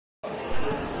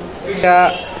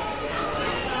Kak.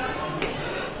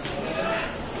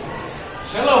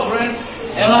 Hello friends.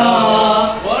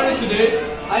 Hello. How are you today?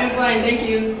 I'm fine, thank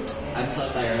you. I'm so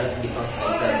tired because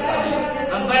of the study.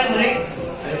 I'm fine, Erick.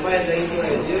 I'm fine, thank you.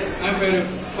 And you? I'm very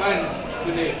fine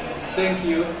today. Thank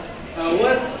you.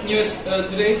 What news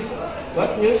today?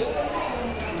 What news?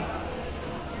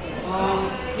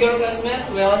 Your classmate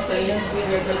will silently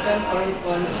represent our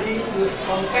country to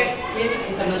compete in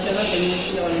International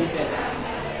Community Olympiad.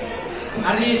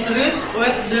 Are you serious?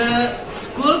 What the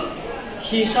school?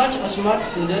 He's such a smart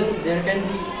student. There can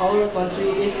be our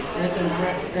country is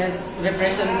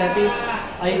representative.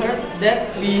 I heard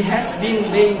that he has been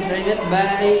being trained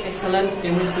by excellent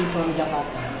chemistry from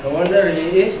Jakarta. No wonder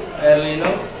he is early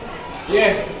now.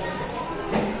 Yeah.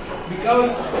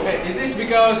 It is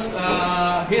because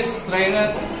his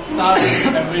trainer starts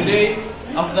every day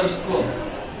after school.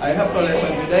 I have a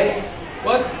lesson today.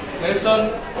 What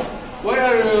lesson? Why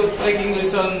are you taking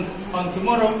lesson on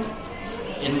tomorrow?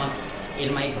 In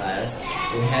my class,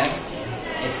 we have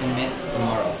exam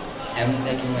tomorrow. I'm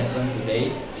taking lesson today.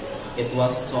 It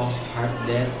was so hard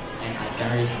that and I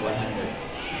can reach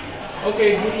 100.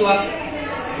 Okay, good luck.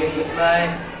 Okay,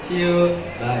 goodbye. See you.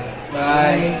 Bye.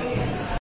 Bye.